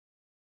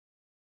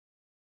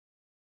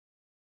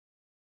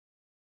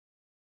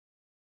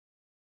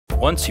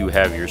Once you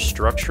have your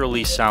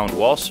structurally sound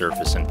wall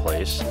surface in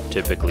place,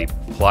 typically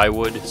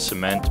plywood,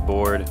 cement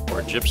board,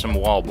 or gypsum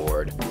wall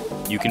board,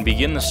 you can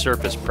begin the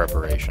surface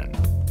preparation.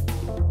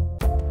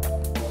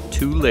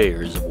 2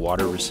 layers of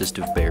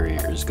water-resistive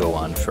barriers go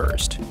on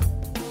first.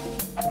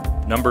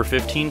 Number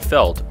 15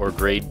 felt or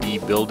grade D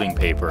building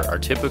paper are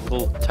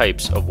typical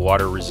types of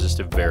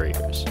water-resistive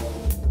barriers.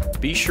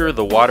 Be sure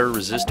the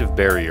water-resistive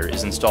barrier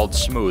is installed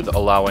smooth,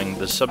 allowing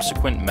the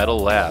subsequent metal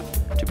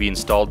lath to be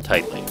installed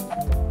tightly.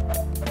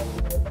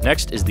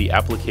 Next is the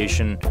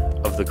application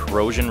of the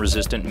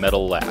corrosion-resistant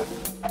metal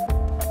lath.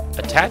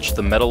 Attach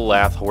the metal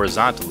lath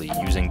horizontally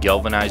using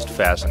galvanized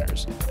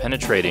fasteners,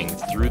 penetrating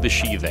through the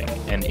sheathing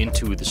and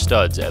into the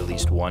studs at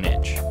least 1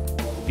 inch.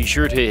 Be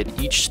sure to hit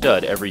each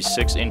stud every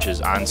 6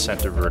 inches on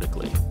center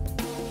vertically.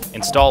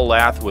 Install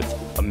lath with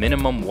a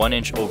minimum 1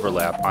 inch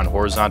overlap on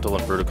horizontal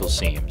and vertical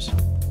seams.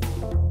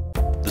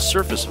 The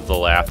surface of the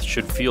lath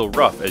should feel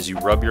rough as you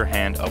rub your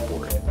hand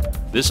upward.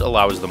 This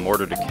allows the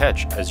mortar to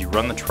catch as you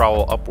run the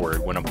trowel upward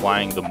when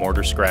applying the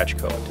mortar scratch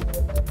coat.